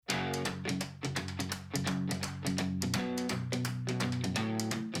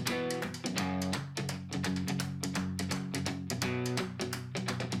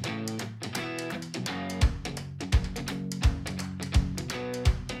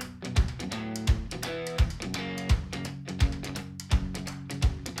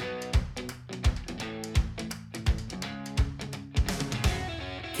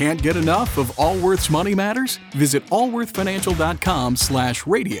Can't get enough of Allworth's Money Matters? Visit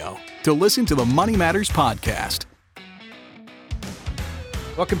allworthfinancial.com/radio to listen to the Money Matters podcast.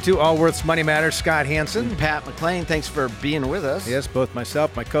 Welcome to Allworth's Money Matters. Scott Hansen. Pat McLean, thanks for being with us. Yes, both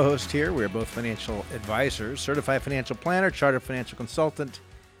myself, my co-host here. We are both financial advisors, certified financial planner, chartered financial consultant.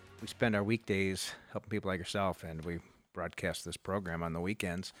 We spend our weekdays helping people like yourself, and we broadcast this program on the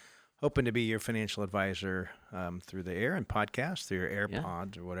weekends, hoping to be your financial advisor through the air and podcast, through your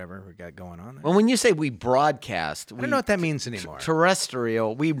AirPods or whatever we got going on there. Well, when you say we broadcast, I don't know what that means anymore.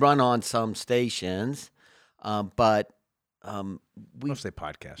 Terrestrial, we run on some stations, but mostly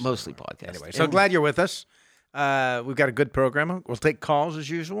podcasts. Mostly podcasts. Anyway, so glad you're with us. We've got a good program. We'll take calls as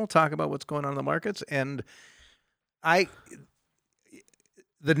usual, talk about what's going on in the markets, and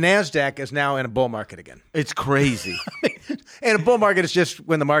the NASDAQ is now in a bull market again. It's crazy. And a bull market is just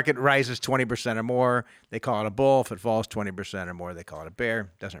when the market rises 20% or more, they call it a bull. If it falls 20% or more, they call it a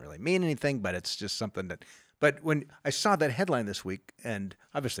bear. Doesn't really mean anything, but it's just something that. But when I saw that headline this week, and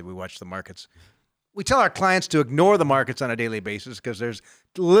obviously we watch the markets, we tell our clients to ignore the markets on a daily basis because there's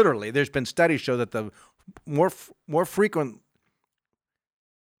been studies show that the more frequent.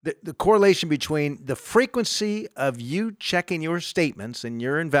 The correlation between the frequency of you checking your statements and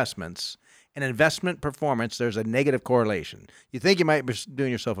your investments and investment performance, there's a negative correlation. You think you might be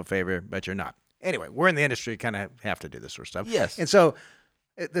doing yourself a favor, but you're not. Anyway, we're in the industry, kind of have to do this sort of stuff. Yes. And so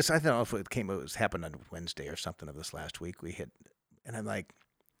this, I don't know if it happened on Wednesday or something of this last week. We hit, and I'm like,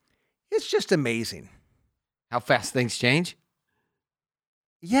 it's just amazing. How fast things change?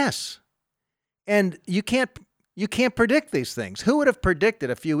 Yes. And you can't predict these things. Who would have predicted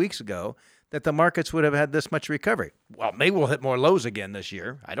a few weeks ago that the markets would have had this much recovery? Well, maybe we'll hit more lows again this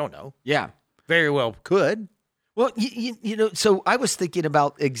year. I don't know. Yeah. Very well could. Well, you know, so I was thinking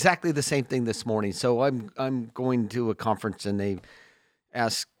about exactly the same thing this morning. So I'm going to a conference, and they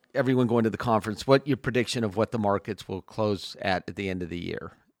ask everyone going to the conference, what your prediction of what the markets will close at the end of the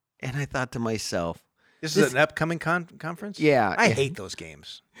year. And I thought to myself, This is an upcoming conference? Yeah. I hate those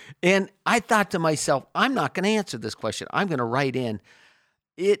games. And I thought to myself, I'm not going to answer this question. I'm going to write in,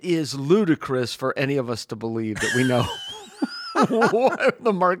 it is ludicrous for any of us to believe that we know what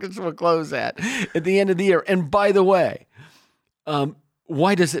the markets will close at the end of the year. And by the way,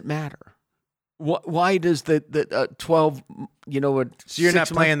 why does it matter? Why does the 12, So you're not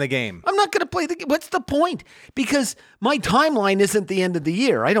playing the game. I'm not going to play the game. What's the point? Because my timeline isn't the end of the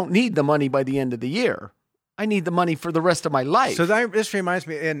year. I don't need the money by the end of the year. I need the money for the rest of my life. So this reminds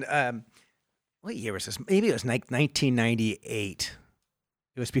me, what year was this? Maybe it was 1998.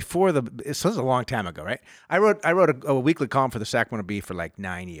 It was before so this was a long time ago, right? I wrote a weekly column for the Sacramento Bee for like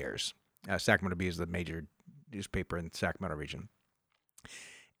 9 years. Sacramento Bee is the major newspaper in the Sacramento region.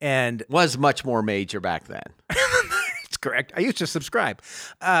 And was much more major back then. That's correct. I used to subscribe.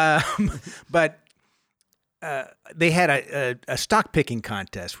 But they had a stock picking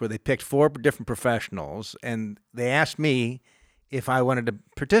contest where they picked 4 different professionals, and they asked me if I wanted to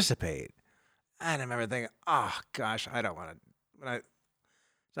participate. And I remember thinking, oh, gosh, I don't want to.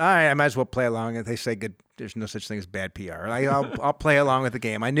 All right, I might as well play along. And they say, good, there's no such thing as bad PR. I'll play along with the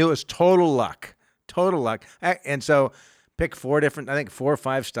game. I knew it was total luck. And so pick 4 or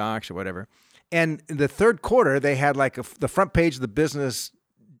 5 stocks or whatever. And in the third quarter, they had the front page of the business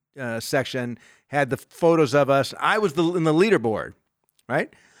section had the photos of us. I was in the leaderboard,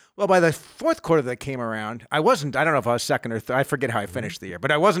 right? Well, by the fourth quarter that came around, I don't know if I was second or third. I forget how I finished the year,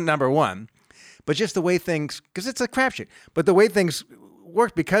 but I wasn't number 1. But just the way things, because it's a crapshoot, but the way things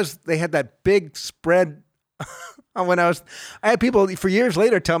worked, because they had that big spread. I had people for years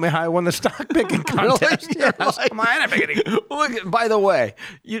later tell me how I won the stock picking contest. Really? Come on, I'm beginning. Look, by the way,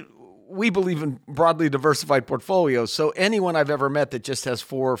 we believe in broadly diversified portfolios. So anyone I've ever met that just has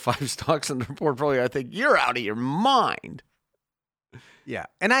 4 or 5 stocks in their portfolio, I think you're out of your mind. Yeah,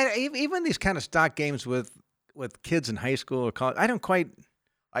 and even these kind of stock games with kids in high school or college, I don't quite.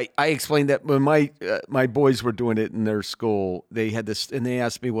 I explained that when my boys were doing it in their school, they had this, and they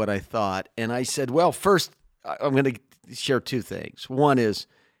asked me what I thought, and I said, well, first I'm going to share 2 things. One is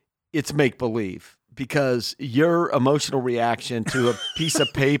it's make believe, because your emotional reaction to a piece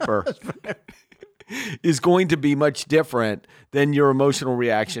of paper is going to be much different than your emotional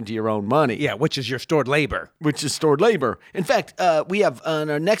reaction to your own money. Yeah, which is your stored labor. In fact, we have on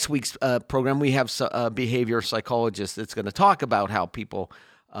our next week's program, we have a behavior psychologist that's going to talk about how people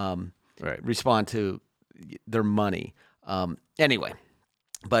respond to their money. Anyway,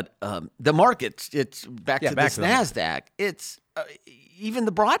 but the markets, it's back to this NASDAQ. It's even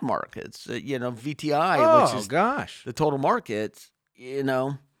the broad markets, VTI, which is the total market,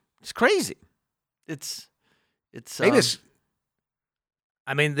 it's crazy. It's maybe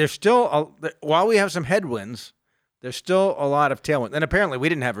I mean, there's still, while we have some headwinds, there's still a lot of tailwind. And apparently we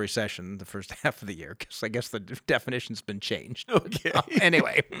didn't have a recession the first half of the year because I guess the definition's been changed. Okay.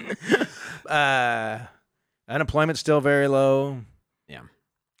 Anyway, unemployment's still very low. Yeah.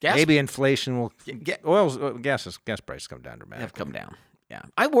 Maybe inflation will, gas prices come down dramatically. Have come down. Yeah.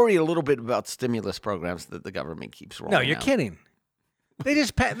 I worry a little bit about stimulus programs that the government keeps rolling out. No, you're kidding. They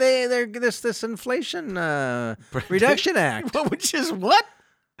just they're this Inflation Reduction Act, which is what?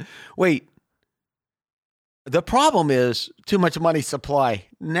 Wait. The problem is too much money supply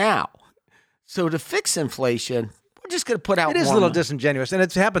now. So to fix inflation, we're just going to put out. It is a little disingenuous, and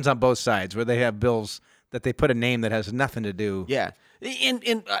it happens on both sides where they have bills that they put a name that has nothing to do. Yeah,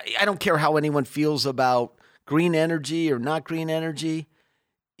 and I don't care how anyone feels about green energy or not green energy.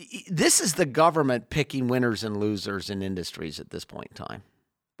 This is the government picking winners and losers in industries at this point in time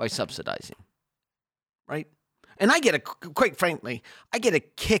by subsidizing, right? And quite frankly, I get a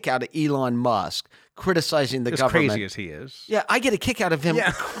kick out of Elon Musk criticizing the government. As crazy as he is. Yeah, I get a kick out of him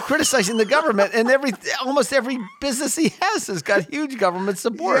criticizing the government, and almost every business he has got huge government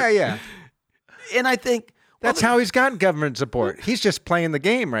support. Yeah. And I think that's how he's gotten government support. He's just playing the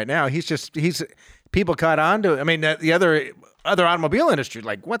game right now. He's people caught on to it. I mean, the other automobile industry,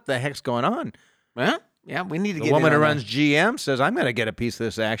 like, what the heck's going on? Well, yeah, we need to get the woman who runs GM says, I'm going to get a piece of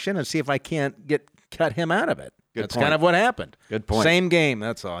this action and see if I can't cut him out of it. That's kind of what happened. Good point. Same game.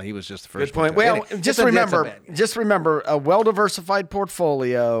 That's all. He was just the first. Good point. Well, just remember, a well-diversified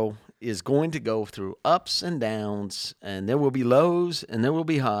portfolio is going to go through ups and downs, and there will be lows and there will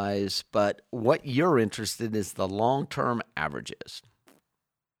be highs. But what you're interested in is the long-term averages.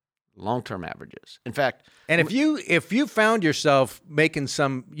 Long-term averages. In fact, and if you found yourself made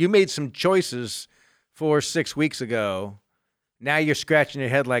some choices 4-6 weeks ago, now you're scratching your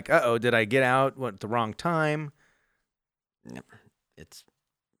head like, did I get out at the wrong time? It's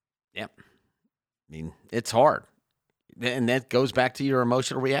hard. And that goes back to your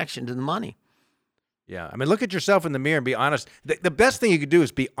emotional reaction to the money. Yeah. I mean, look at yourself in the mirror and be honest. The best thing you could do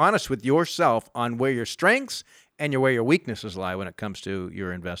is be honest with yourself on where your strengths and where your weaknesses lie when it comes to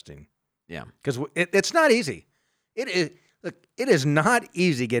your investing. Yeah. Because it's not easy. It is not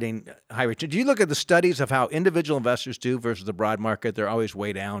easy getting high return. Do you look at the studies of how individual investors do versus the broad market? They're always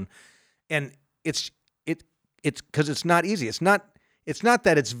way down. And it's because it's not easy. It's not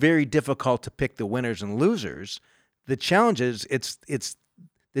that it's very difficult to pick the winners and losers. The challenge is it's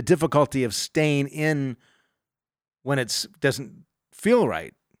the difficulty of staying in when it doesn't feel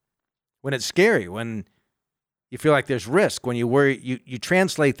right, when it's scary, when you feel like there's risk, when you worry, you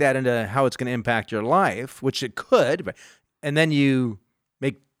translate that into how it's going to impact your life, which it could, and then you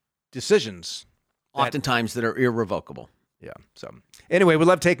make decisions. Oftentimes that are irrevocable. Yeah. So anyway, we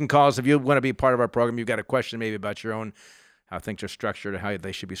love taking calls. If you want to be part of our program, you've got a question maybe about your own, how things are structured, or how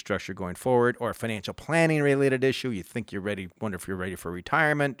they should be structured going forward, or a financial planning related issue. You think you're ready, wonder if you're ready for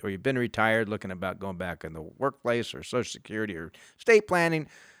retirement, or you've been retired, looking about going back in the workplace, or Social Security, or estate planning,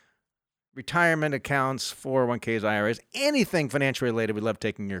 retirement accounts, 401ks, IRAs, anything financial related. We love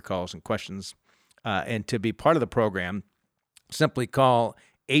taking your calls and questions. And to be part of the program, simply call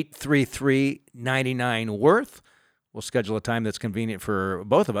 833-99-WORTH. We'll schedule a time that's convenient for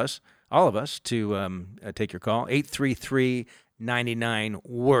both of us, all of us, to take your call.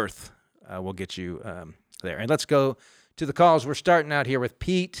 833-99-WORTH. We'll get you there. And let's go to the calls. We're starting out here with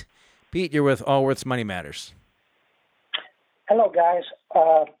Pete. Pete, you're with Allworth's Money Matters. Hello, guys.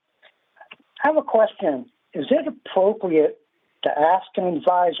 I have a question. Is it appropriate to ask an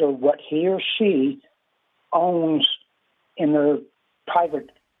advisor what he or she owns in their private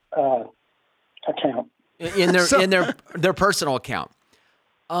account? In their personal account.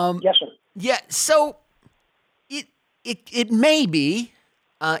 Yes, sir. Yeah. So it may be.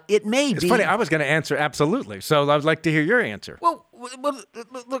 It may be. It's funny. I was going to answer absolutely. So I would like to hear your answer. Well,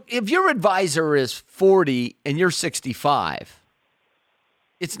 look. If your advisor is 40 and you're 65,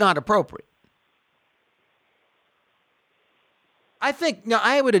 it's not appropriate.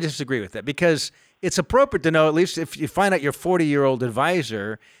 I would disagree with that, because it's appropriate to know, at least if you find out your 40-year-old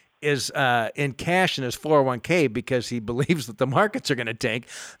advisor is in cash in his 401k because he believes that the markets are going to tank.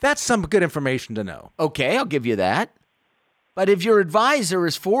 That's some good information to know. Okay, I'll give you that. But if your advisor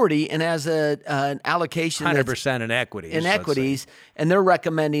is 40 and has an allocation 100% in equities, and they're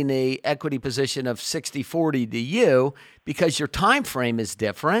recommending a equity position of 60-40 to you because your time frame is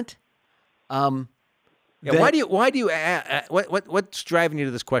different. Why do you what's driving you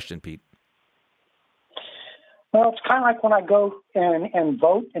to this question, Pete? Well, it's kind of like when I go and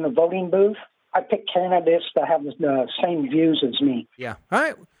vote in a voting booth. I pick candidates that have the same views as me. Yeah. All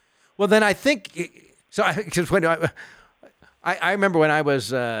right. Well, then I think so. I remember when I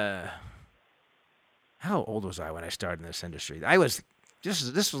was, how old was I when I started in this industry? I was,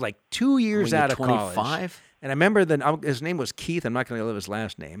 this was like 2 years out of 25? college. And I remember his name was Keith. I'm not going to give his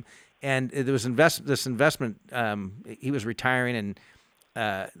last name. And there was this investment. He was retiring, and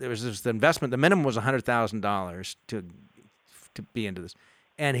there was this investment. The minimum was $100,000 to be into this.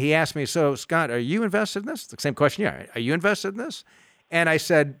 And he asked me, "So Scott, are you invested in this?" The same question. Yeah, are you invested in this? And I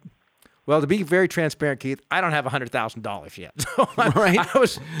said, "Well, to be very transparent, Keith, I don't have $100,000 yet. So Right. I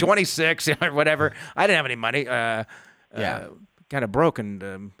was 26 or whatever. I didn't have any money. Kind of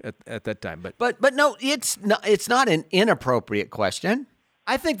broken at that time. But no, it's not an inappropriate question.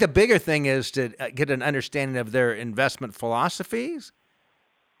 I think the bigger thing is to get an understanding of their investment philosophies,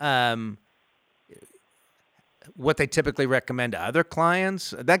 what they typically recommend to other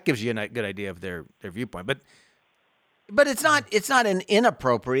clients. That gives you a good idea of their viewpoint. But it's not an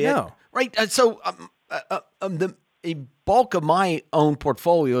inappropriate, No. right? So a bulk of my own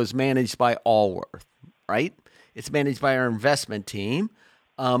portfolio is managed by Allworth, right? It's managed by our investment team,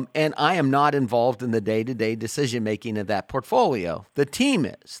 and I am not involved in the day-to-day decision-making of that portfolio. The team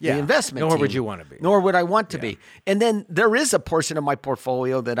is, the investment Nor team. would you want to be. Nor would I want to be. And then there is a portion of my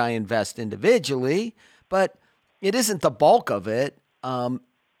portfolio that I invest individually, but it isn't the bulk of it. And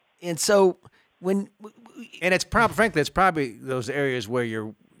so when... And it's frankly, it's probably those areas where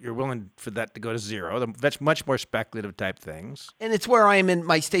you're willing for that to go to zero. That's much more speculative type things. And it's where I am in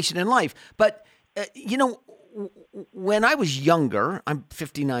my station in life. But, when I was younger, I'm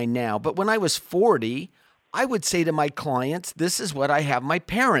 59 now, but when I was 40, I would say to my clients, this is what I have my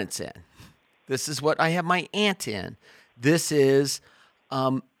parents in. This is what I have my aunt in. This is,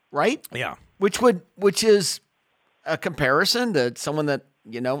 right? Yeah. Which is a comparison to someone that,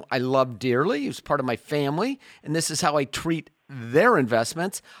 I love dearly, who's part of my family, and this is how I treat their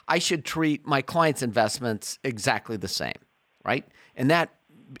investments. I should treat my clients' investments exactly the same, right? And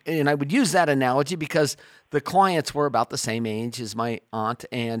I would use that analogy because the clients were about the same age as my aunt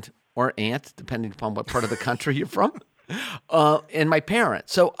or aunt, depending upon what part of the country you're from, and my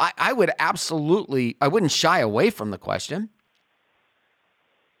parents. So I wouldn't shy away from the question.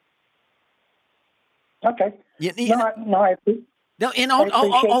 Okay. No, and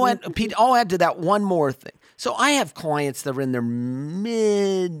I'll add to that one more thing. So I have clients that are in their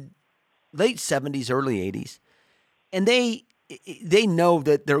late 70s, early 80s, and they know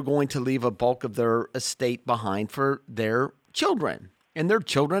that they're going to leave a bulk of their estate behind for their children, and their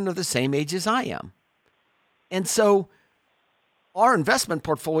children are the same age as I am. And so our investment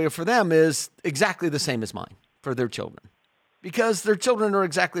portfolio for them is exactly the same as mine for their children, because their children are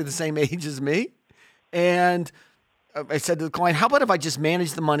exactly the same age as me. And I said to the client, how about if I just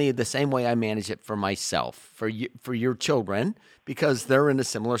manage the money the same way I manage it for myself, for your children, because they're in a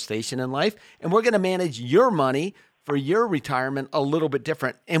similar station in life, and we're going to manage your money for your retirement a little bit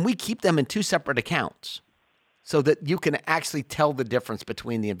different, and we keep them in two separate accounts so that you can actually tell the difference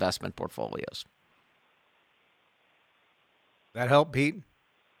between the investment portfolios. That help, Pete?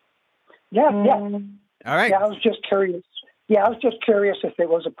 Yeah. All right. Yeah, I was just curious. If it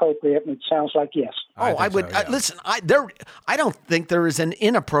was appropriate, and it sounds like yes. I would. So, yeah. Listen, I don't think there is an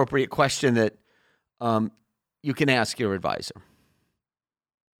inappropriate question that you can ask your advisor.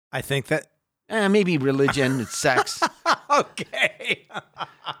 I think that. Maybe religion, sex. Okay.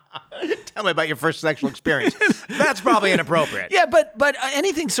 Tell me about your first sexual experience. That's probably inappropriate. Yeah, but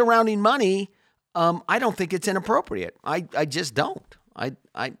anything surrounding money, I don't think it's inappropriate. I just don't. I'd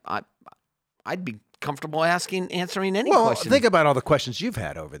be comfortable answering any question. Think about all the questions you've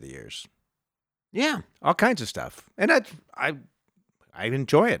had over the years. Yeah, all kinds of stuff, and I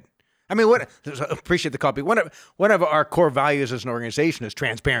enjoy it. I mean, appreciate the copy. One of our core values as an organization is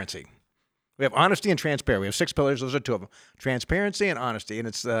transparency. We have honesty and transparency. We have 6 pillars. Those are 2 of them: transparency and honesty. And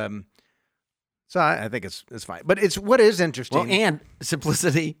it's so I think it's fine. But it's what is interesting. Well, and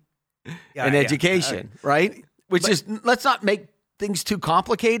simplicity and education, right? Let's not make things too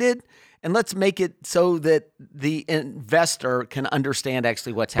complicated. And let's make it so that the investor can understand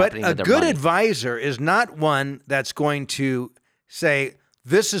actually what's happening with their money. But a good advisor is not one that's going to say,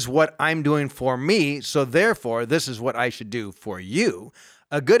 this is what I'm doing for me, so therefore this is what I should do for you.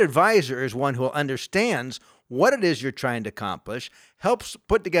 A good advisor is one who understands what it is you're trying to accomplish, helps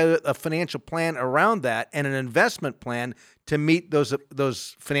put together a financial plan around that and an investment plan to meet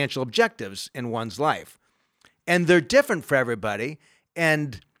those financial objectives in one's life. And they're different for everybody.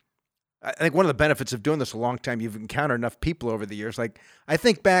 And I think one of the benefits of doing this a long time, you've encountered enough people over the years. Like, I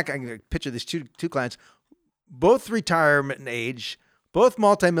think back, I can picture these two clients, both retirement age, both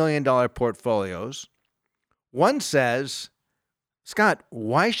multi-million-dollar portfolios. One says, Scott,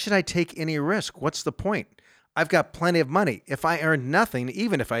 why should I take any risk? What's the point? I've got plenty of money. If I earned nothing,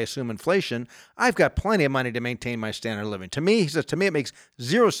 even if I assume inflation, I've got plenty of money to maintain my standard of living. To me, he says, to me, it makes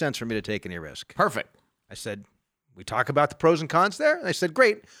 0 sense for me to take any risk. Perfect. I said, we talk about the pros and cons there? And they said,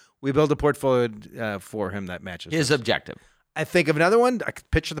 great. We build a portfolio for him that matches his objective. I think of another one. I could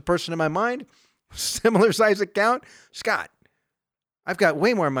picture the person in my mind. Similar size account. Scott, I've got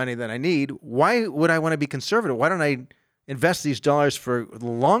way more money than I need. Why would I want to be conservative? Why don't I invest these dollars for the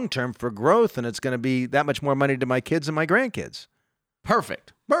long term for growth, and it's going to be that much more money to my kids and my grandkids?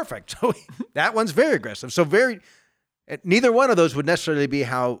 Perfect. So that one's very aggressive. So neither one of those would necessarily be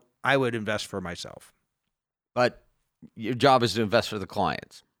how I would invest for myself. But your job is to invest for the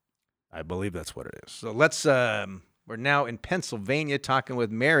clients. I believe that's what it is. So let's, we're now in Pennsylvania talking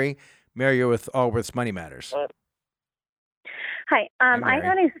with Mary. Mary, you're with Allworth's Money Matters. Hi. I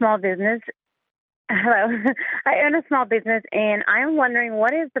own a small business. Hello. I own a small business, and I'm wondering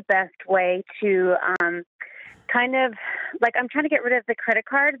what is the best way to kind of, like, I'm trying to get rid of the credit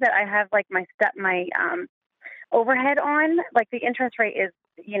card that I have, like, my overhead on. Like, the interest rate is,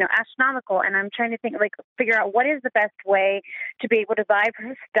 astronomical, and I'm trying to figure out what is the best way to be able to buy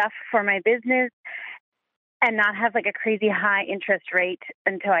stuff for my business and not have like a crazy high interest rate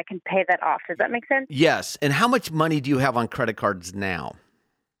until I can pay that off. Does that make sense? Yes. And how much money do you have on credit cards now?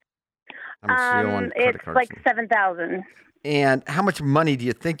 It's like $7,000. And how much money do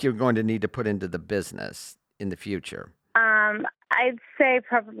you think you're going to need to put into the business in the future? I'd say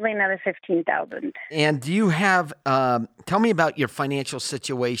probably another $15,000. And do you have? Tell me about your financial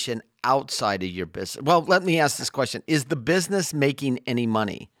situation outside of your business. Well, let me ask this question: is the business making any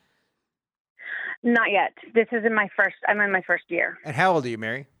money? Not yet. This is I'm in my first year. And how old are you,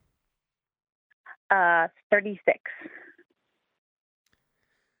 Mary? 36.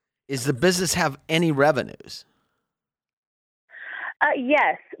 Is the business have any revenues?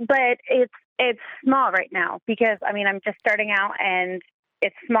 Yes, but it's small right now because, I'm just starting out and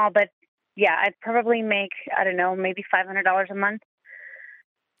it's small. But, yeah, I'd probably make, I don't know, maybe $500 a month.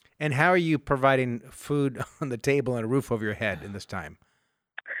 And how are you providing food on the table and a roof over your head in this time?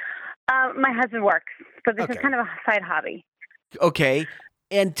 My husband works, so this is kind of a side hobby. Okay.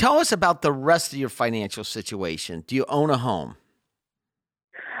 And tell us about the rest of your financial situation. Do you own a home?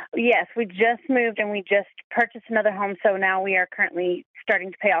 Yes, we just moved and we just purchased another home, so now we are currently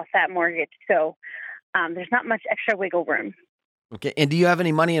starting to pay off that mortgage. So there's not much extra wiggle room. Okay. And do you have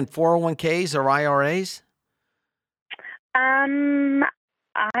any money in 401ks or IRAs?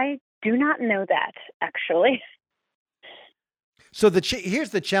 I do not know that, actually. So here's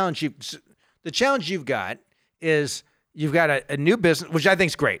the challenge. The challenge you've got is you've got a new business, which I think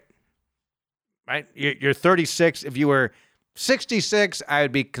is great, right? You're 36. If you were 66, I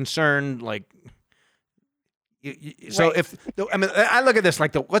would be concerned. Like, so right. I look at this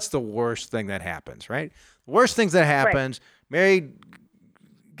like what's the worst thing that happens, right? The worst things that happens. Right. Mary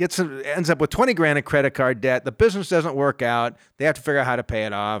ends up with $20,000 in credit card debt. The business doesn't work out. They have to figure out how to pay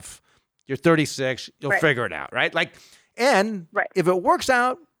it off. You're 36. You'll figure it out, right? Like. And if it works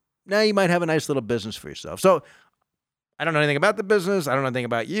out, now you might have a nice little business for yourself. So I don't know anything about the business. I don't know anything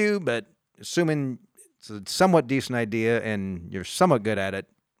about you, but assuming it's a somewhat decent idea and you're somewhat good at it,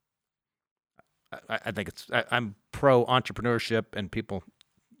 I think I'm pro entrepreneurship and people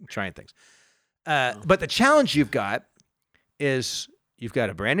trying things. But the challenge you've got is you've got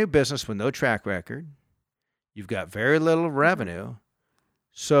a brand new business with no track record. You've got very little revenue.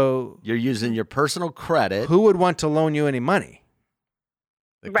 So you're using your personal credit. Who would want to loan you any money?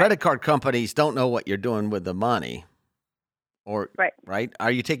 The credit card companies don't know what you're doing with the money. Or right?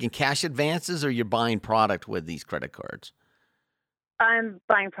 Are you taking cash advances or you're buying product with these credit cards? I'm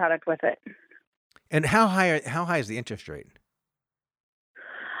buying product with it. And how high is the interest rate?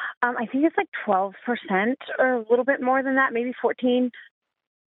 I think it's like 12% or a little bit more than that, maybe 14%.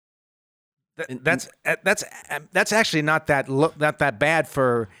 That's actually not that bad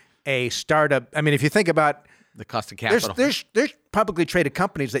for a startup. I mean, if you think about the cost of capital, there's publicly traded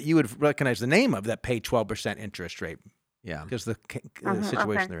companies that you would recognize the name of that pay 12% interest rate. Yeah, because the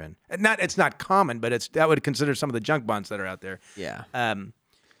situation they're in. It's not common, but that would consider some of the junk bonds that are out there. Yeah.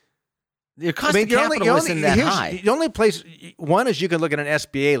 Your cost of capital isn't that high. The only place one is you can look at an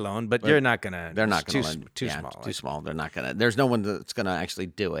SBA loan, but you're not going to. They're not going to lend. Too small. Too small. They're not going to. There's no one that's going to actually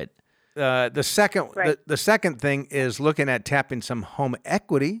do it. The second thing is looking at tapping some home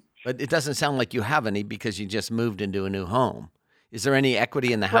equity. But it doesn't sound like you have any because you just moved into a new home. Is there any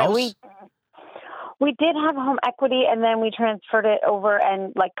equity in the house? We did have home equity, and then we transferred it over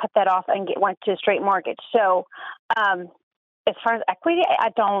and cut that off and went to straight mortgage. So as far as equity, I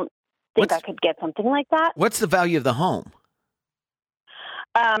don't think I could get something like that. What's the value of the home?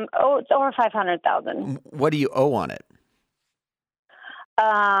 It's over 500,000. What do you owe on it?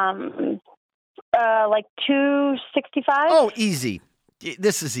 Like 265. Oh, easy.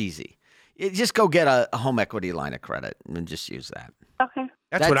 This is easy. Just go get a home equity line of credit and just use that. Okay.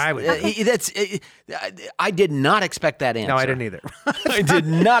 That's what I would do. I did not expect that answer. No, I didn't either. I did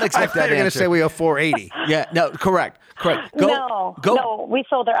not expect that answer. You're going to say we owe 480. Yeah, no, correct. No, we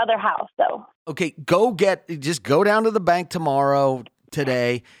sold our other house, though. Okay, just go down to the bank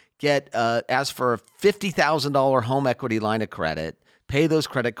today, ask for a $50,000 home equity line of credit, pay those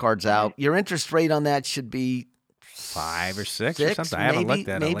credit cards out. Your interest rate on that should be 5 or 6 or something. I haven't looked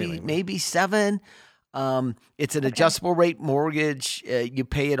at it lately. Maybe 7. It's an adjustable rate mortgage. You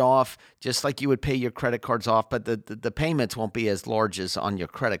pay it off just like you would pay your credit cards off, but the payments won't be as large as on your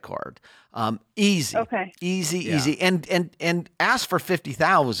credit card. Easy. Okay. Easy. And ask for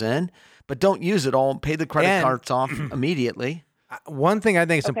 $50,000, but don't use it all. Pay the credit cards off immediately. One thing I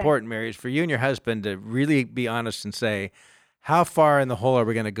think is important, Mary, is for you and your husband to really be honest and say, how far in the hole are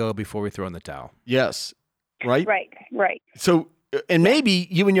we going to go before we throw in the towel? Yes. Right? Right. So, and maybe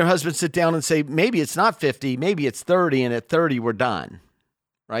you and your husband sit down and say, maybe it's not 50, maybe it's 30, and at 30 we're done.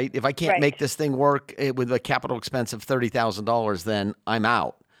 Right? If I can't make this thing work with a capital expense of $30,000, then I'm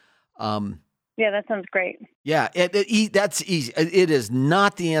out. Yeah, that sounds great. Yeah, that's easy. It is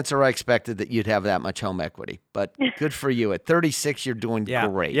not the answer I expected that you'd have that much home equity, but good for you. At 36, you're doing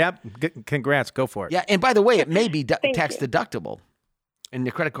great. Yep. Congrats. Go for it. Yeah, and by the way, it may be tax deductible, and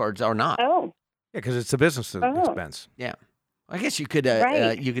the credit cards are not. Oh. Yeah, because it's a business expense. Yeah. I guess you could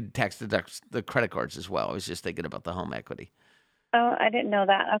tax deduct the credit cards as well. I was just thinking about the home equity. Oh, I didn't know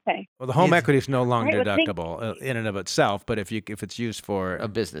that. Okay. Well, the home equity is no longer deductible in and of itself, but if it's used for a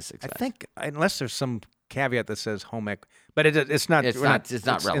business expense, I think unless there's some caveat that says home equity, but it's not. It's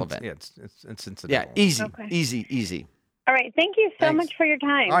not relevant. It's incidental. Yeah, easy. All right. Thank you so much for your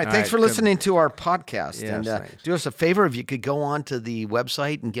time. All right. Thanks for listening to our podcast. Yes, and do us a favor if you could go on to the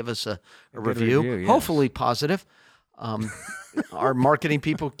website and give us a review, yes. Hopefully positive. Our marketing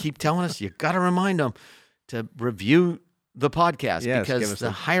people keep telling us you got to remind them to review the podcast because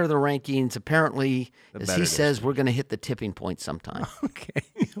the higher the rankings, apparently, as he says, we're going to hit the tipping point sometime. Okay.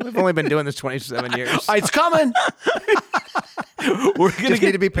 We've only been doing this 27 years. It's coming. We're going to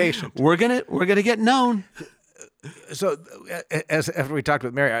need to be patient. We're gonna get known. So, after we talked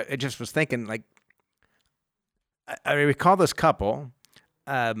with Mary, I just was thinking, like, I recall this couple.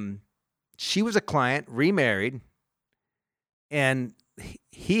 She was a client, remarried, and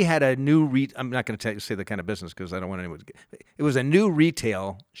he had a new I'm not going to say the kind of business because I don't want anyone to get. It was a new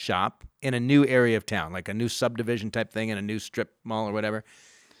retail shop in a new area of town, like a new subdivision type thing in a new strip mall or whatever.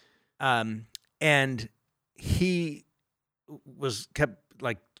 And he kept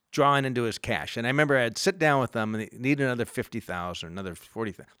like drawing into his cash. And I remember I'd sit down with them and he needed another 50,000, another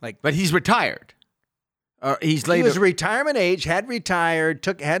 40,000. But he's retired. He was retirement age, had retired,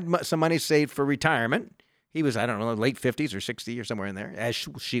 had some money saved for retirement. He was, I don't know, late 50s or 60 or somewhere in there, as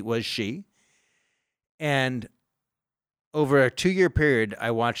she was. And over a 2-year period,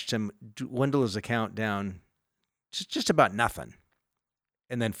 I watched him dwindle his account down just about nothing,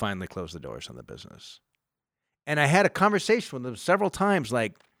 and then finally close the doors on the business. And I had a conversation with him several times,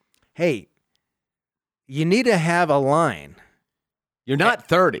 like, hey, you need to have a line. You're not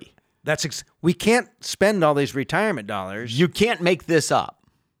 30. We can't spend all these retirement dollars. You can't make this up.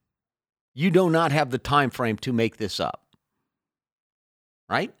 You do not have the time frame to make this up.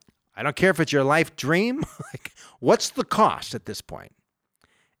 Right? I don't care if it's your life dream. Like, what's the cost at this point?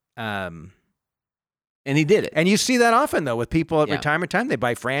 And he did it. And you see that often, though, with people at retirement time. They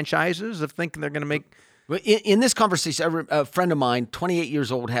buy franchises of thinking they're going to make. In this conversation, a friend of mine, 28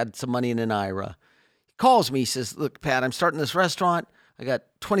 years old, had some money in an IRA. He calls me. He says, look, Pat, I'm starting this restaurant. I got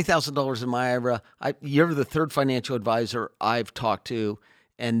 $20,000 in my IRA. You're the third financial advisor I've talked to.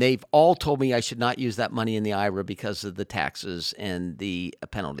 And they've all told me I should not use that money in the IRA because of the taxes and the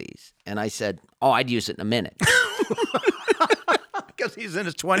penalties. And I said, I'd use it in a minute. Because he's in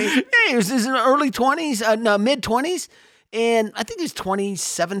his 20s? Yeah, he was in his early 20s, mid-20s. And I think he was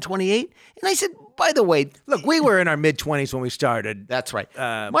 27, 28. And I said, by the way, look, we were in our mid-20s when we started. That's right.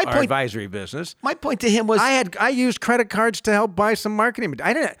 Our advisory business. My point to him was, I used credit cards to help buy some marketing.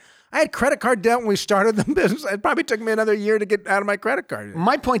 I had credit card debt when we started the business. It probably took me another year to get out of my credit card.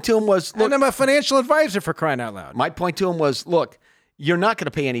 My point to him was, look, and I'm a financial advisor, for crying out loud. My point to him was, look, you're not going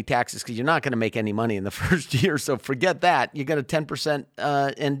to pay any taxes because you're not going to make any money in the first year. So forget that. You got a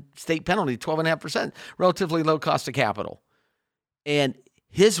 10% in state penalty, 12.5%, relatively low cost of capital. And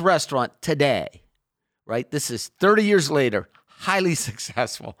his restaurant today, right? This is 30 years later, highly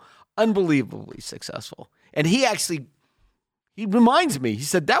successful, unbelievably successful. And he he reminds me. He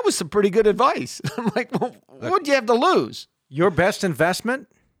said, that was some pretty good advice. I'm like, well, what would you have to lose? Your best investment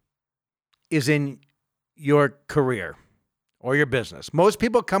is in your career or your business. Most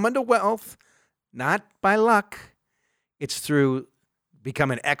people come into wealth not by luck. It's through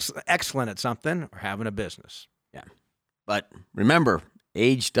becoming excellent at something or having a business. Yeah. But remember,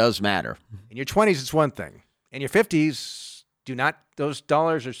 age does matter. In your 20s, it's one thing. In your 50s, those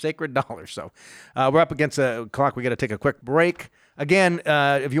dollars are sacred dollars. So we're up against the clock. We got to take a quick break. Again,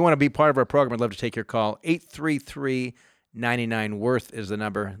 if you want to be part of our program, I'd love to take your call. 833-99-WORTH is the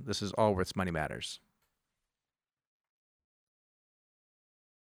number. This is Allworth's Money Matters.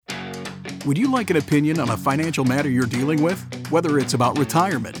 Would you like an opinion on a financial matter you're dealing with? Whether it's about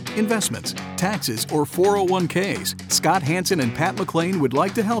retirement, investments, taxes, or 401ks, Scott Hanson and Pat McLean would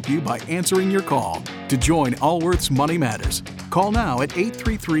like to help you by answering your call. To join Allworth's Money Matters, call now at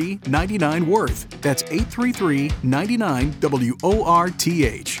 833-99-WORTH. That's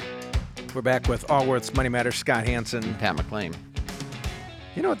 833-99-WORTH. We're back with Allworth's Money Matters. Scott Hanson. Pat McLean.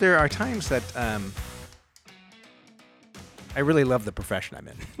 You know, there are times that I really love the profession I'm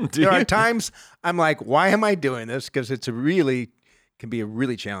in. There are times I'm like, why am I doing this? Because can be a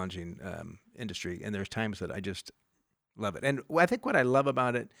really challenging industry. And there's times that I just love it. And I think what I love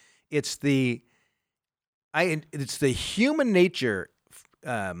about it, it's the human nature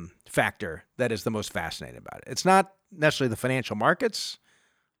factor that is the most fascinating about it. It's not necessarily the financial markets,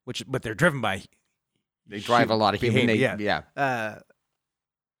 but they're driven by. They drive a lot of human nature. Yeah.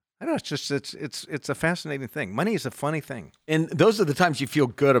 I don't know. It's a fascinating thing. Money is a funny thing, and those are the times you feel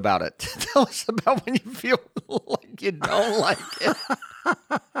good about it. Tell us about when you feel like you don't like it.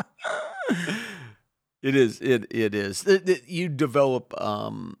 It is. You develop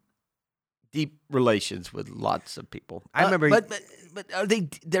deep relations with lots of people. I remember, but are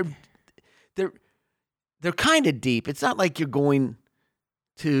they're kind of deep. It's not like you're going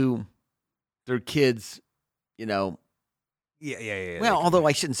to their kids, Yeah. Well, although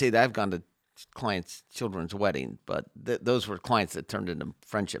I shouldn't say that. I've gone to clients' children's wedding, but those were clients that turned into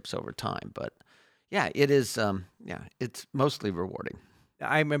friendships over time. But yeah, it is. It's mostly rewarding.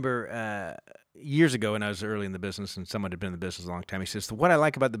 I remember years ago when I was early in the business, and someone had been in the business a long time. He says, "What I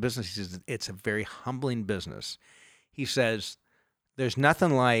like about the business," he says, "it's a very humbling business." He says, "There's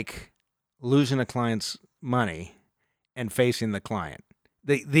nothing like losing a client's money and facing the client.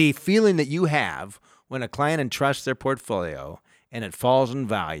 The feeling that you have when a client entrusts their portfolio and it falls in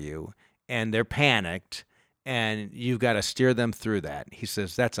value and they're panicked and you've got to steer them through that." He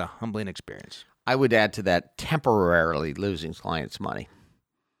says that's a humbling experience. I would add to that temporarily losing clients' money,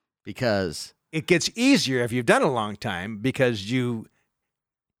 because it gets easier if you've done it a long time, because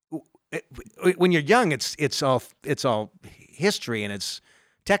when you're young, it's all history and it's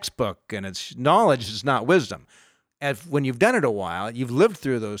textbook and it's knowledge. It's not wisdom. When you've done it a while, you've lived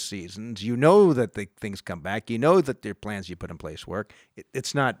through those seasons, you know that the things come back, you know that the plans you put in place work.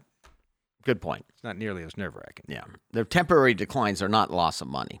 It's not. Good point. It's not nearly as nerve-wracking. Yeah. The temporary declines are not loss of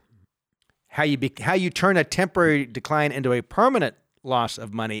money. How you turn a temporary decline into a permanent loss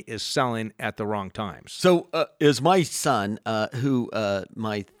of money is selling at the wrong times. So is my son, who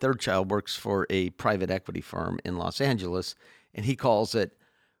my third child works for a private equity firm in Los Angeles, and he calls it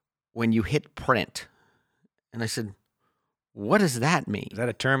when you hit print. And I said, what does that mean? Is that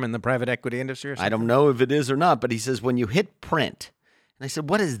a term in the private equity industry or something? I don't know if it is or not, but he says, when you hit print. And I said,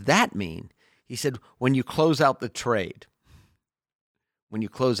 what does that mean? He said, when you close out the trade. When you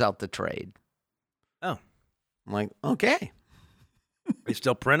close out the trade. Oh. I'm like, okay. They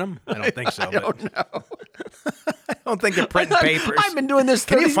still print them? I don't think so. I don't know. I don't think they're printing papers. I've been doing this.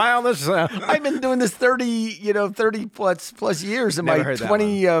 Can you file this? I've been doing this 30 plus years, and my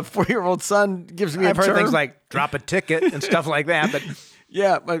 24-year-old son gives me. I've heard things like drop a ticket and stuff like that, but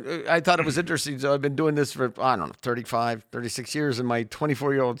yeah, I thought it was interesting. So I've been doing this for 36 years, and my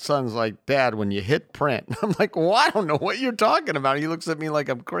 24-year-old son's like, "Dad, when you hit print," I'm like, "Well, I don't know what you're talking about." He looks at me like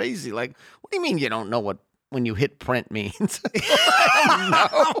I'm crazy. Like, what do you mean you don't know what when you hit print means? I don't know.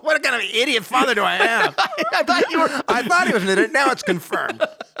 What kind of idiot father do I have? I thought he was an idiot. Now it's confirmed.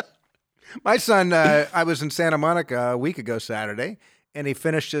 My son, I was in Santa Monica a week ago Saturday, and he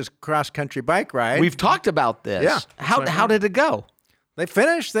finished his cross-country bike ride. We've talked about this. Yeah. How did it go? They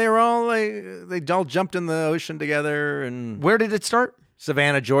finished. They all jumped in the ocean together. And where did it start?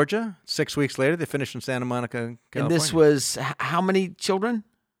 Savannah, Georgia. 6 weeks later, they finished in Santa Monica, California. And this was how many children?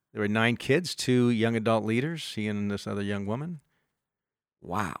 There were 9 kids, 2 young adult leaders, he and this other young woman.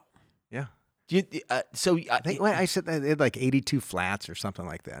 Wow. Yeah. I said they had like 82 flats or something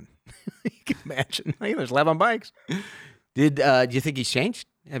like that. You can imagine. There's 11 bikes. Do you think he's changed?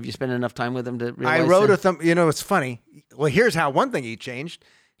 Have you spent enough time with him to realize I rode that? with him. You know, it's funny. Well, here's how one thing he changed.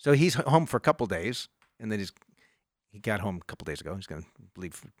 So he's home for a couple days, and then he got home a couple days ago. He's going to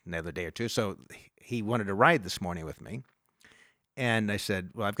leave another day or two. So he wanted to ride this morning with me. And I said,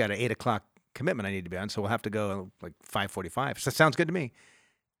 well, I've got an 8 o'clock commitment I need to be on, so we'll have to go like 5:45. So that sounds good to me.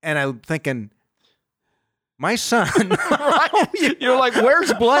 And I'm thinking, my son. You're like,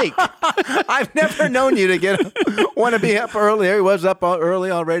 where's Blake? I've never known you to want to be up early. He was up early,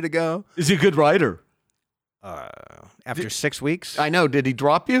 all ready to go. Is he a good rider? After 6 weeks, I know. Did he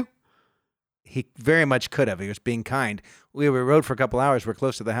drop you? he very much could have. He was being kind. We rode for a couple hours. We're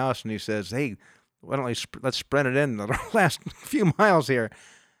close to the house, and he says, "Hey, why don't we let's sprint it in the last few miles here?"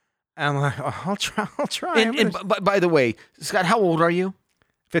 I'm like, oh, I'll try. And by the way, Scott, how old are you?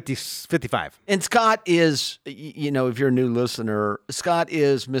 55. And Scott is, you know, if you're a new listener, Scott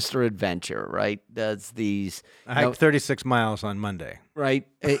is Mr. Adventure, right? Does these I hiked 36 miles on Monday. Right,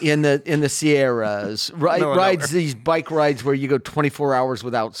 in the Sierras, rides these bike rides where you go 24 hours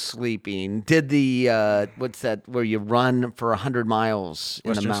without sleeping. Did the what's that where you run for 100 miles in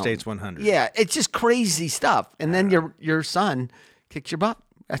the Western mountains? States 100. Yeah, it's just crazy stuff. And then your son kicks your butt.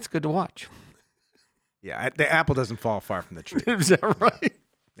 That's good to watch. Yeah, the apple doesn't fall far from the tree. Is that right?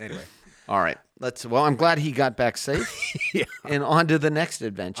 Anyway. All right. Well, I'm glad he got back safe. Yeah. And on to the next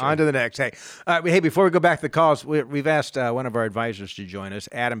adventure. On to the next. Hey, before we go back to the calls, we've asked one of our advisors to join us,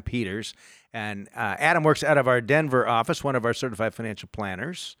 Adam Peters. And Adam works out of our Denver office, one of our certified financial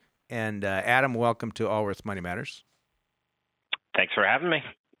planners. And Adam, welcome to Allworth Money Matters. Thanks for having me.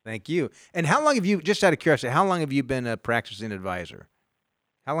 Thank you. And how long have you, just out of curiosity, how long have you been a practicing advisor?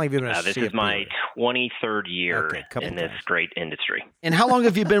 How long have you been a This CFP? is my 23rd year couple in this times. great industry. And how long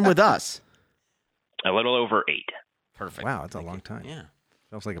have you been with us? A little over 8. Perfect. Wow, that's a long time. Yeah.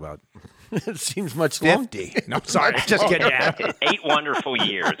 Sounds like about It seems much long. 50. No, sorry. Just kidding. Adam. 8 wonderful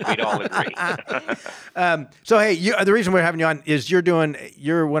years. We'd all agree. So, hey, the reason we're having you on is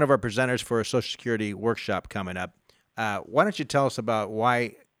you're one of our presenters for a Social Security workshop coming up. Why don't you tell us about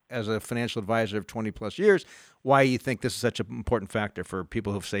why, as a financial advisor of 20 plus years, why you think this is such an important factor for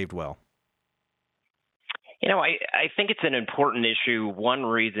people who've saved well? You know, I think it's an important issue. One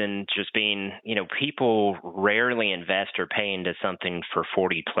reason just being, you know, people rarely invest or pay into something for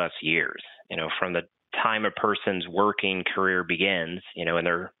 40 plus years. You know, from the time a person's working career begins, you know, in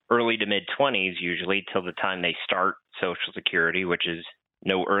their early to mid 20s, usually till the time they start Social Security, which is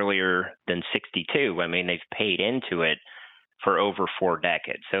no earlier than 62. I mean, they've paid into it for over 4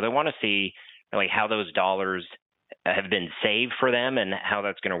 decades. So they want to see really how those dollars have been saved for them and how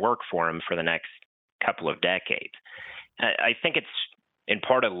that's going to work for them for the next couple of decades. I think it's in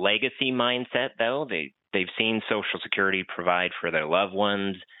part a legacy mindset, though. They've seen Social Security provide for their loved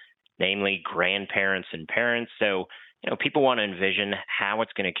ones, namely grandparents and parents. So, you know, people want to envision how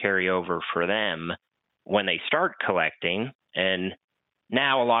it's going to carry over for them when they start collecting. And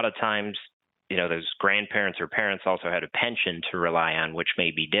now a lot of times, you know, those grandparents or parents also had a pension to rely on, which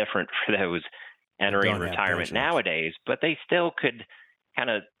may be different for those entering retirement nowadays, but they still could kind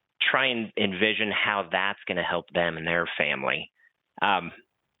of try and envision how that's going to help them and their family.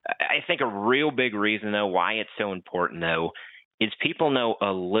 I think a real big reason, though, why it's so important, though, is people know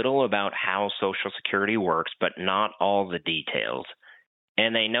a little about how Social Security works, but not all the details.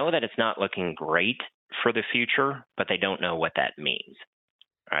 And they know that it's not looking great for the future, but they don't know what that means.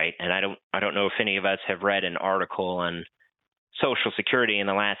 Right. And I don't know if any of us have read an article on Social Security in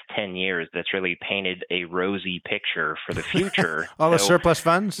the last 10 years that's really painted a rosy picture for the future. All the surplus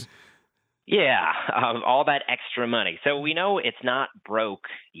funds? Yeah, all that extra money. So we know it's not broke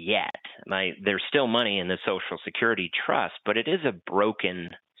yet. There's still money in the Social Security trust, but it is a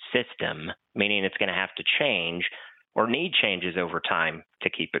broken system, meaning it's going to have to change or need changes over time to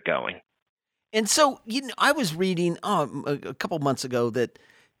keep it going. And so, you know, I was reading a couple months ago that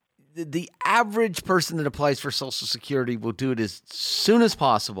the average person that applies for Social Security will do it as soon as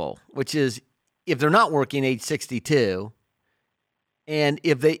possible, which is if they're not working, age 62, and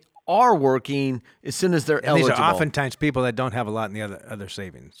if they are working, as soon as they're eligible. These are oftentimes people that don't have a lot in the other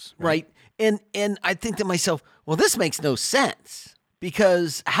savings. Right. And I think to myself, well, this makes no sense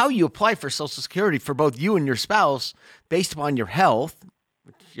because how you apply for Social Security for both you and your spouse based upon your health,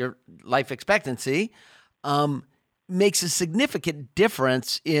 your life expectancy, makes a significant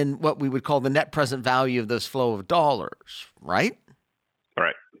difference in what we would call the net present value of those flow of dollars, right?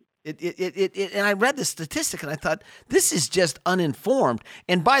 Right. And I read the statistic and I thought, this is just uninformed.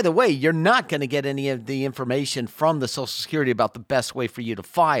 And by the way, you're not going to get any of the information from the Social Security about the best way for you to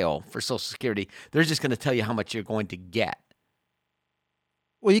file for Social Security. They're just going to tell you how much you're going to get.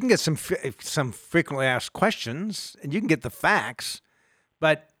 Well, you can get some frequently asked questions and you can get the facts,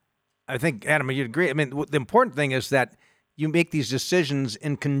 But I think, Adam, you'd agree. I mean, the important thing is that you make these decisions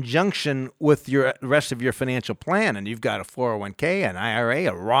in conjunction with the rest of your financial plan, and you've got a 401k, an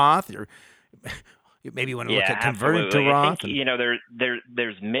IRA, a Roth. You maybe want to look at converting to Roth. I think,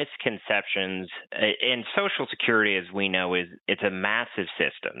 there's misconceptions, and Social Security, as we know, it's a massive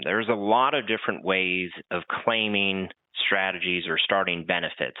system. There's a lot of different ways of claiming strategies or starting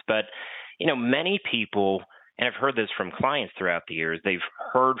benefits, but many people. And I've heard this from clients throughout the years. They've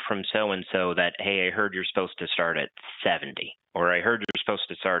heard from so-and-so that, hey, I heard you're supposed to start at 70, or I heard you're supposed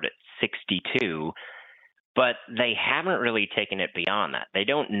to start at 62, but they haven't really taken it beyond that. They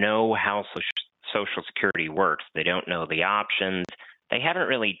don't know how Social Security works. They don't know the options. They haven't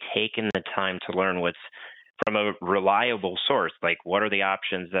really taken the time to learn what's from a reliable source, like what are the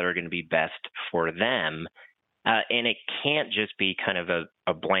options that are going to be best for them. And it can't just be kind of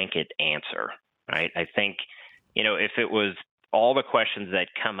a blanket answer, right? I think if it was all the questions that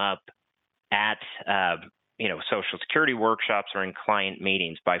come up at, Social Security workshops or in client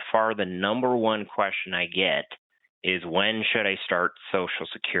meetings, by far the number one question I get is, when should I start Social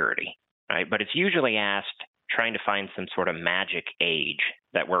Security, right? But it's usually asked trying to find some sort of magic age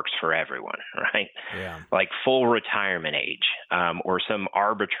that works for everyone, right? Yeah. Like full retirement age or some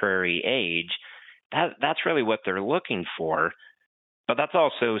arbitrary age. That's really what they're looking for. But that's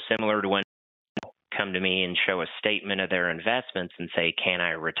also similar to when come to me and show a statement of their investments and say, can I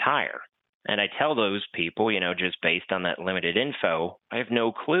retire? And I tell those people, just based on that limited info, I have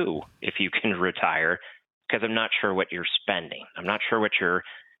no clue if you can retire because I'm not sure what you're spending. I'm not sure what your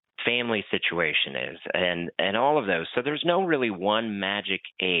family situation is and all of those. So there's no really one magic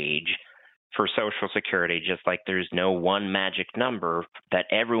age for Social Security, just like there's no one magic number that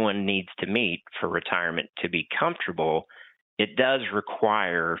everyone needs to meet for retirement to be comfortable. It does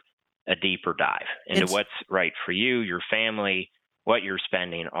require a deeper dive into what's right for you, your family, what you're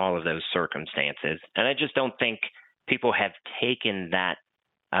spending, all of those circumstances. And I just don't think people have taken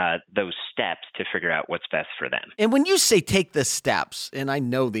those steps to figure out what's best for them. And when you say take the steps, and I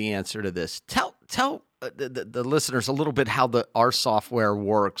know the answer to this, tell the listeners a little bit how our software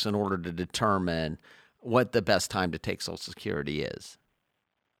works in order to determine what the best time to take Social Security is.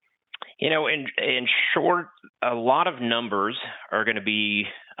 In short, a lot of numbers are going to be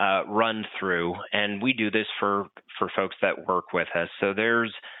run through, and we do this for folks that work with us. So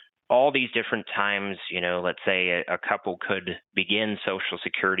there's all these different times, let's say a couple could begin Social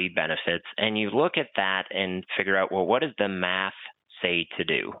Security benefits, and you look at that and figure out, well, what does the math say to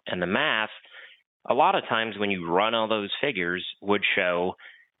do? And the math, a lot of times when you run all those figures, would show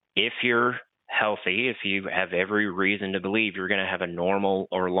if you're healthy, if you have every reason to believe you're going to have a normal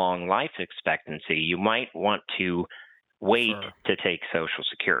or long life expectancy, you might want to wait to take Social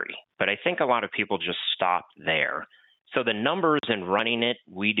Security. But I think a lot of people just stop there. So the numbers and running it,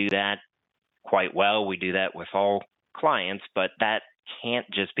 we do that quite well. We do that with all clients, but that can't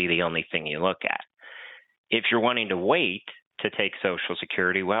just be the only thing you look at. If you're wanting to wait to take Social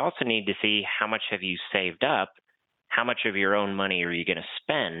Security, we also need to see how much have you saved up, how much of your own money are you going to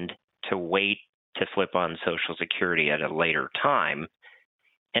spend to wait to flip on Social Security at a later time.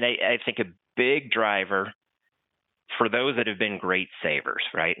 And I think a big driver for those that have been great savers,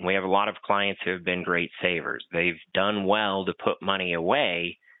 right? And we have a lot of clients who have been great savers. They've done well to put money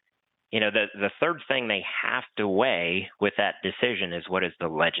away. The third thing they have to weigh with that decision is, what is the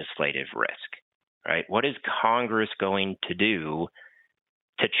legislative risk, right? What is Congress going to do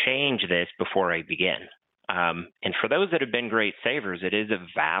to change this before I begin? And for those that have been great savers, it is a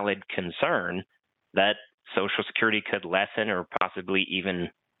valid concern that Social Security could lessen or possibly even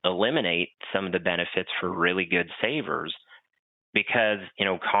eliminate some of the benefits for really good savers because,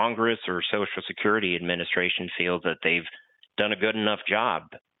 Congress or Social Security Administration feels that they've done a good enough job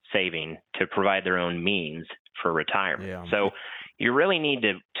saving to provide their own means for retirement. Yeah. So you really need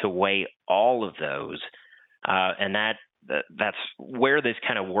to weigh all of those. And that's where this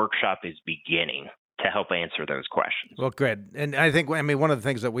kind of workshop is beginning to help answer those questions. Well, good. And I think, one of the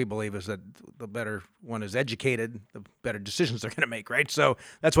things that we believe is that the better one is educated, the better decisions they're going to make, right? So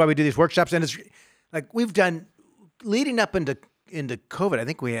that's why we do these workshops. And it's like we've done leading up into COVID. I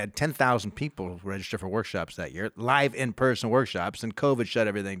think we had 10,000 people register for workshops that year, live in-person workshops, and COVID shut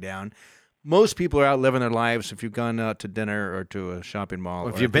everything down. Most people are out living their lives. If you've gone out to dinner or to a shopping mall,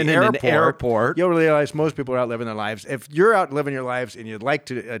 or if you've been in an airport, you'll realize most people are out living their lives. If you're out living your lives and you'd like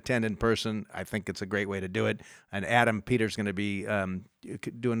to attend in person, I think it's a great way to do it. And Adam Peter's going to be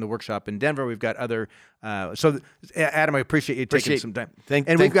doing the workshop in Denver. We've got other. Adam, I appreciate you taking some time.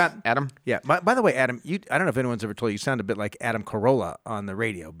 We've got Adam. Yeah. By the way, Adam, I don't know if anyone's ever told you sound a bit like Adam Carolla on the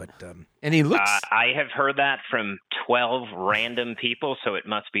radio, but and he looks. I have heard that from 12 random people, so it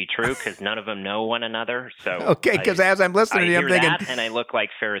must be true because none of them know one another. So okay, because as I'm listening to you, I'm thinking, that, and I look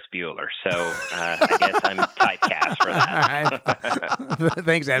like Ferris Bueller, so I guess I'm typecast for that.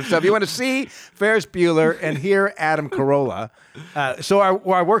 Thanks, Adam. So if you want to see Ferris Bueller and hear Adam Carolla, so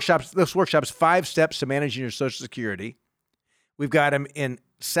our workshops. This workshop's 5 steps to managing your Social Security. We've got them in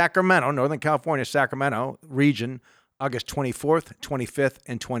Sacramento, Northern California, Sacramento region, August 24th, 25th,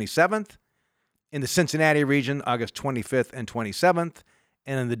 and 27th. In the Cincinnati region, August 25th and 27th.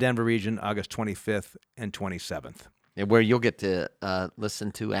 And in the Denver region, August 25th and 27th. And where you'll get to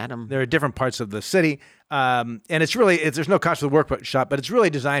listen to Adam. There are different parts of the city. And it's really, there's no cost to the workshop, but it's really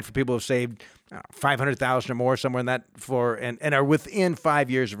designed for people who've saved $500,000 or more, somewhere in that, and are within 5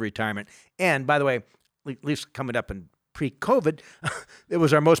 years of retirement. And by the way, at least coming up in pre-COVID, it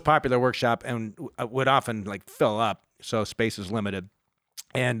was our most popular workshop and would often fill up. So space is limited.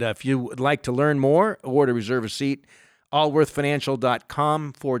 And if you would like to learn more or to reserve a seat,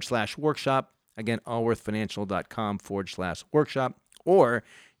 allworthfinancial.com/workshop. Again, allworthfinancial.com/workshop. Or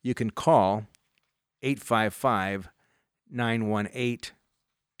you can call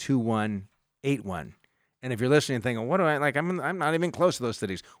 855-918-2181. And if you're listening and thinking, what do I like? I'm not even close to those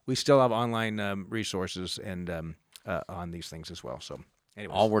cities. We still have online resources and on these things as well. So,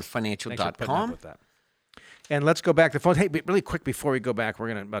 anyways, allworthfinancial.com. And let's go back to the phone. Hey, really quick before we go back,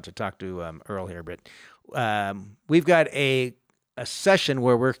 we're about to talk to Earl here, but we've got a session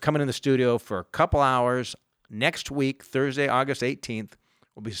where we're coming in the studio for a couple hours next week, Thursday, August 18th.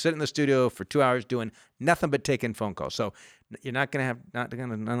 We'll be sitting in the studio for 2 hours doing nothing but taking phone calls. So you're not going to have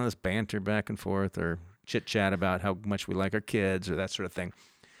none of this banter back and forth or chit chat about how much we like our kids or that sort of thing.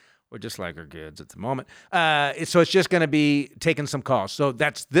 We're just like our kids at the moment. So it's just going to be taking some calls. So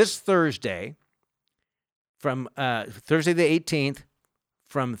that's this Thursday from Thursday the 18th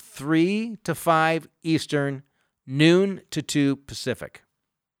from 3 to 5 Eastern, noon to 2 Pacific.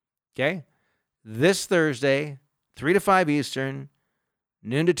 Okay? This Thursday, 3 to 5 Eastern,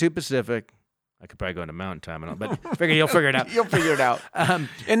 noon to 2 Pacific. I could probably go into Mountain Time, but figure you'll figure it out. You'll figure it out. And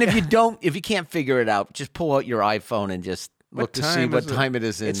if you can't figure it out, just pull out your iPhone and just look to see what time it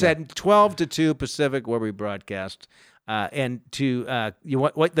is. It's at 12 to 2 Pacific where we broadcast. And the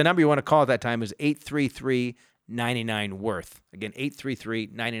number you want to call at that time is 833-99-WORTH. Again,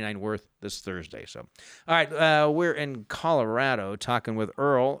 833-99-WORTH this Thursday. So, all right, we're in Colorado talking with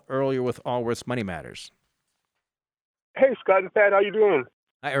Earl. Earl, you're with Allworth's Money Matters. Hey, Scott and Pat, how you doing?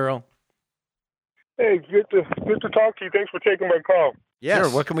 Hi, Earl. Hey, good to talk to you. Thanks for taking my call. Yes.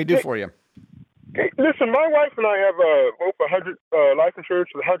 Sure. What can we do for you? Hey, listen, my wife and I have both 100 life insurance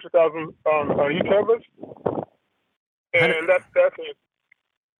with 100,000 on each of us, and that's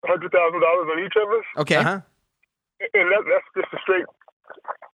 $100,000 on each of us. Okay. Uh-huh. And that's just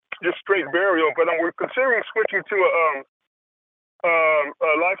straight burial. But we're considering switching to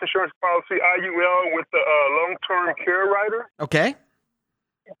a life insurance policy IUL with the long-term care rider. Okay.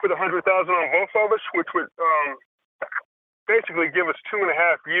 Put 100,000 on both of us, which would basically give us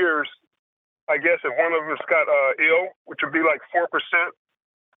 2.5 years. I guess if one of us got ill, which would be like 4%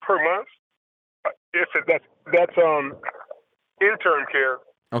 per month. That's in-term care.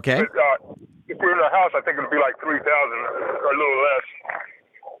 Okay. But, if we were in a house, I think it would be like 3,000 or a little less.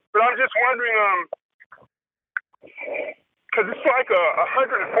 But I'm just wondering, because it's like a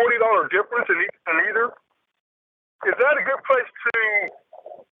 $140 difference in either. Is that a good place to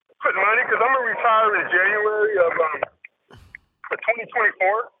put money? Because I'm going to retire in January of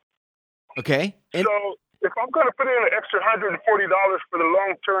 2024. Okay. So if I'm going to put in an extra $140 for the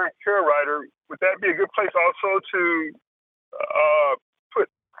long-term care rider, would that be a good place also to put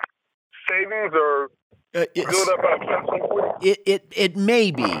savings or build up our capital? It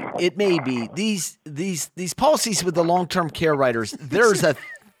may be. It may be. These policies with the long-term care riders, there's a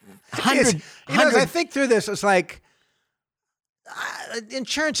hundred. As I think through this, it's like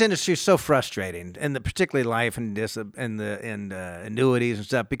insurance industry is so frustrating, and particularly life and annuities and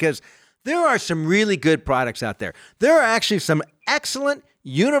stuff, because there are some really good products out there. There are actually some excellent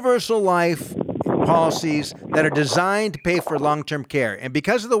universal life policies that are designed to pay for long-term care. And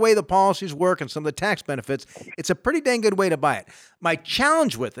because of the way the policies work and some of the tax benefits, it's a pretty dang good way to buy it. My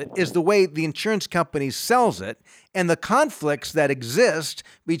challenge with it is the way the insurance company sells it and the conflicts that exist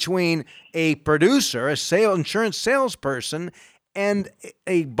between a producer, insurance salesperson, and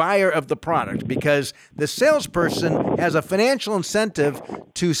a buyer of the product, because the salesperson has a financial incentive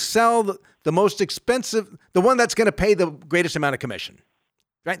to sell the most expensive, the one that's going to pay the greatest amount of commission.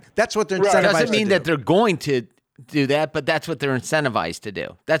 right? That's what they're Right. incentivized Doesn't mean to that do. they're going to do that, but that's what they're incentivized to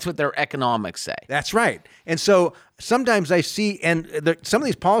do. That's what their economics say. That's right. And so sometimes I see, and some of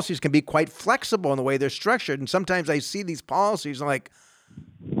these policies can be quite flexible in the way they're structured. And sometimes I see these policies like,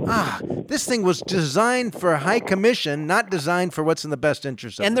 this thing was designed for high commission, not designed for what's in the best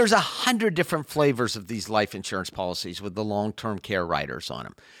interest of And us. there's 100 different flavors of these life insurance policies with the long-term care riders on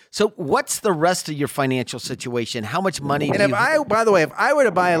them. So what's the rest of your financial situation? How much money do you have? By the way, if I were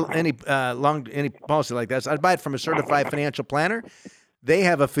to buy any policy like this, I'd buy it from a certified financial planner. They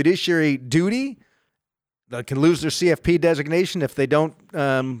have a fiduciary duty. They can lose their CFP designation if they don't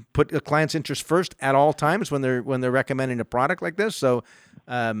put a client's interest first at all times when they're recommending a product like this. So,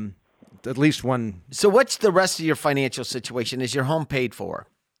 at least one. So what's the rest of your financial situation? Is your home paid for?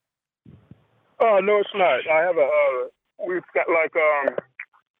 No, it's not. I have we've got like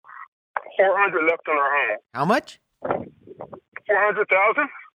 400 left on our home. How much? 400,000.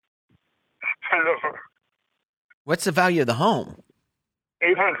 What's the value of the home?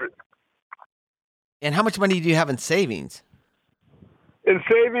 800. And how much money do you have in savings? In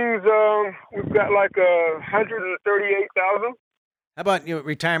savings, we've got like 138,000. How about your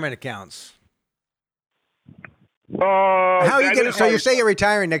retirement accounts? How are you getting? So you say you're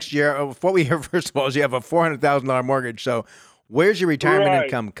retiring next year. What we hear first of all is you have a $400,000 mortgage. So where's your retirement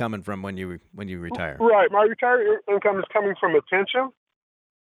income coming from when you retire? Right, my retirement income is coming from a pension.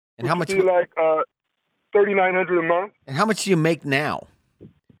 And how much? Like $3,900 a month. And how much do you make now?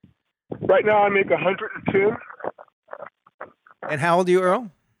 Right now, I make 110. And how old are you,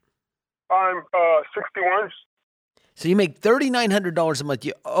 Earl? I'm 61. So you make $3,900 a month.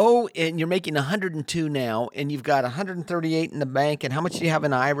 You owe, and you're making 102 now, and you've got 138 in the bank. And how much do you have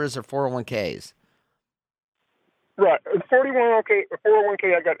in IRAs or 401ks? Right, 401k,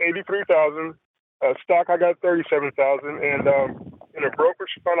 I got 83,000. Stock, I got 37,000, and in a brokerage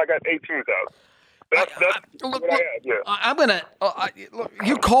fund, I got 18,000. That's what I have. Yeah. I'm gonna.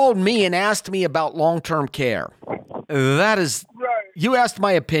 You called me and asked me about long-term care. That is. Right. You asked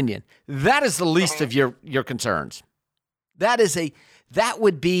my opinion. That is the least of your concerns. That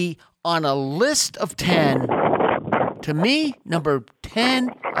would be on a list of 10. To me, number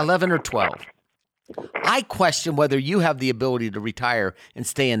 10, 11, or 12. I question whether you have the ability to retire and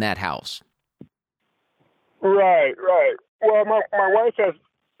stay in that house. Right. Well, my wife is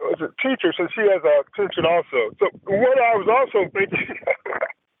a teacher, so she has a pension also. So what I was also thinking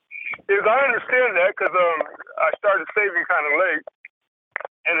is I understand that because I started saving kind of late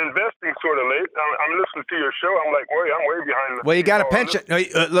and investing sort of late. I'm listening to your show. I'm like, boy, I'm way behind. Well, you got a pension. No,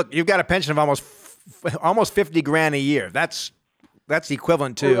 look, you've got a pension of almost $50,000 a year. That's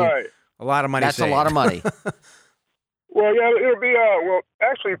equivalent to a lot of money. That's saved. a lot of money. Well, yeah, it'll be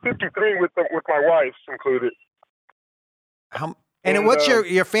actually 53 with my wife's included. And what's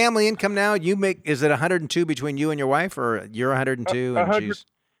your family income now? Is it 102 between you and your wife, or you're 102 and she's?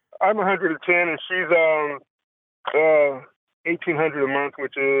 I'm 110 and she's 1,800 a month,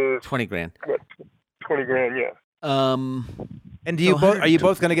 which is $20,000. What, $20,000, yeah. And are you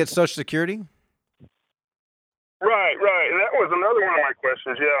both going to get Social Security? Right, and that was another one of my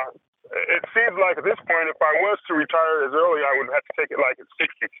questions. Yeah, it seems like at this point, if I was to retire as early, I would have to take it like at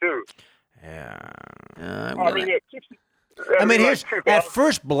 62. Yeah. I mean, at 60. Here's at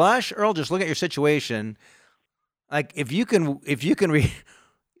first blush, Earl. Just look at your situation. Like if you can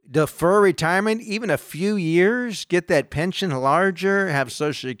defer retirement even a few years, get that pension larger, have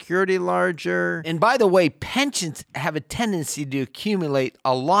Social Security larger. And by the way, pensions have a tendency to accumulate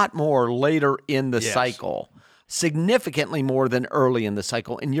a lot more later in the cycle, significantly more than early in the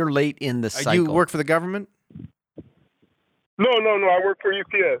cycle. And you're late in the cycle. You work for the government? No. I work for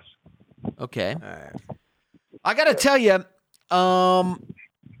UPS. Okay. All right. I got to tell you,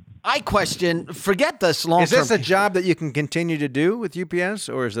 I question, forget this long-term. Is this a job that you can continue to do with UPS,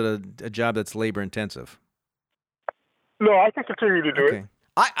 or is it a job that's labor intensive? No, I can continue to do it.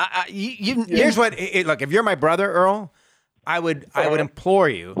 Here's what, look, if you're my brother, Earl, I would implore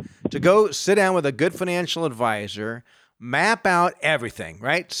you to go sit down with a good financial advisor, map out everything,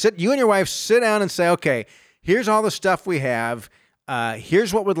 right? You and your wife sit down and say, okay, here's all the stuff we have.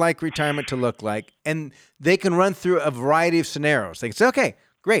 Here's what we'd like retirement to look like. And they can run through a variety of scenarios. They can say, okay,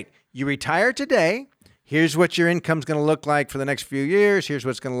 great. You retire today. Here's what your income's going to look like for the next few years. Here's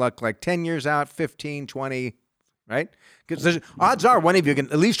what's going to look like 10 years out, 15, 20, right? Because odds are one of you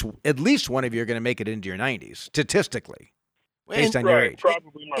at least one of you are going to make it into your 90s, statistically, based on your age.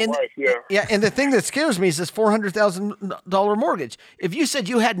 Probably my wife, yeah. Yeah, and the thing that scares me is this $400,000 mortgage. If you said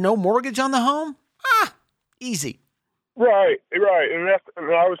you had no mortgage on the home, easy. Right. And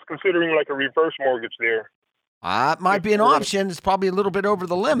I was considering like a reverse mortgage there. Might be an option. It's probably a little bit over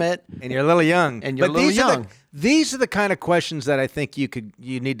the limit. And you're a little young. These are the kind of questions that I think you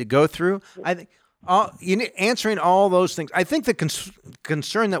need to go through. I think answering all those things. I think the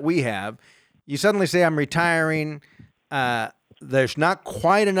concern that we have, you suddenly say, I'm retiring. There's not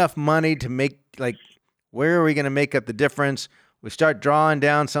quite enough money to make, like, where are we going to make up the difference? We start drawing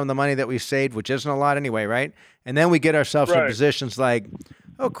down some of the money that we saved, which isn't a lot anyway, right? And then we get ourselves in positions like,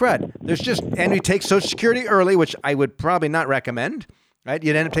 oh, crud, and we take Social Security early, which I would probably not recommend, right?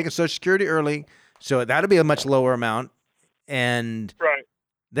 You'd end up taking Social Security early, so that'll be a much lower amount. And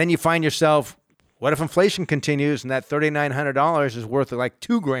then you find yourself, what if inflation continues and that $3,900 is worth like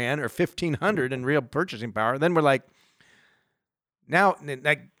 $2,000 or $1,500 in real purchasing power? Then we're like, now,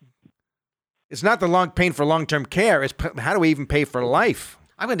 like, it's not the paying for long-term care. It's how do we even pay for life?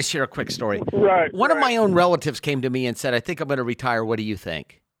 I'm going to share a quick story. One of my own relatives came to me and said, I think I'm going to retire. What do you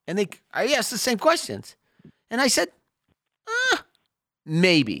think? And I asked the same questions. And I said,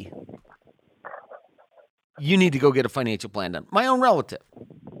 maybe. You need to go get a financial plan done. My own relative.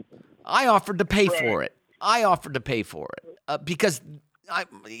 I offered to pay for it. Because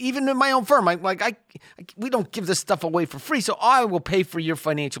even in my own firm, we don't give this stuff away for free. So I will pay for your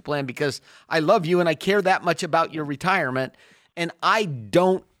financial plan because I love you and I care that much about your retirement. And I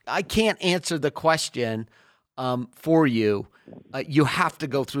can't answer the question for you. You have to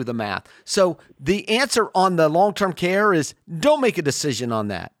go through the math. So the answer on the long-term care is don't make a decision on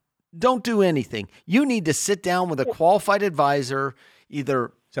that. Don't do anything. You need to sit down with a qualified advisor,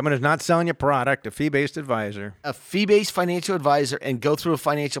 either someone who's not selling you product, a fee-based advisor. A fee-based financial advisor, and go through a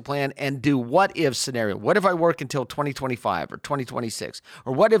financial plan and do what-if scenario. What if I work until 2025 or 2026?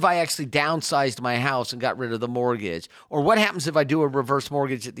 Or what if I actually downsized my house and got rid of the mortgage? Or what happens if I do a reverse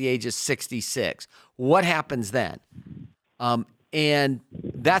mortgage at the age of 66? What happens then? And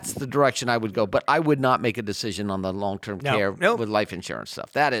that's the direction I would go. But I would not make a decision on the long-term care with life insurance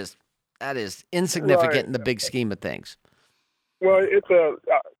stuff. That is insignificant in the big scheme of things. Well, it's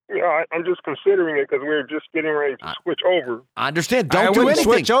I'm just considering it because we're just getting ready to switch over. I understand. Don't do anything.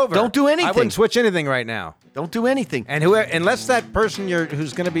 Switch over. Don't do anything. I wouldn't switch anything right now. Don't do anything. And unless that person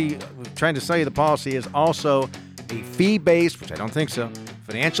who's going to be trying to sell you the policy is also a fee-based, which I don't think so,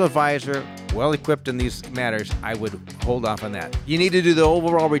 financial advisor, well-equipped in these matters, I would hold off on that. You need to do the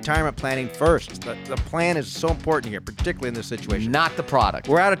overall retirement planning first. The plan is so important here, particularly in this situation. Not the product.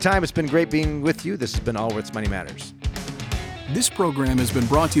 We're out of time. It's been great being with you. This has been Allworth's Money Matters. This program has been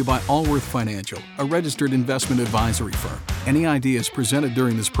brought to you by Allworth Financial, a registered investment advisory firm. Any ideas presented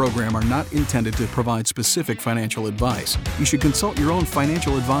during this program are not intended to provide specific financial advice. You should consult your own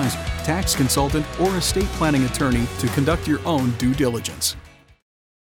financial advisor, tax consultant, or estate planning attorney to conduct your own due diligence.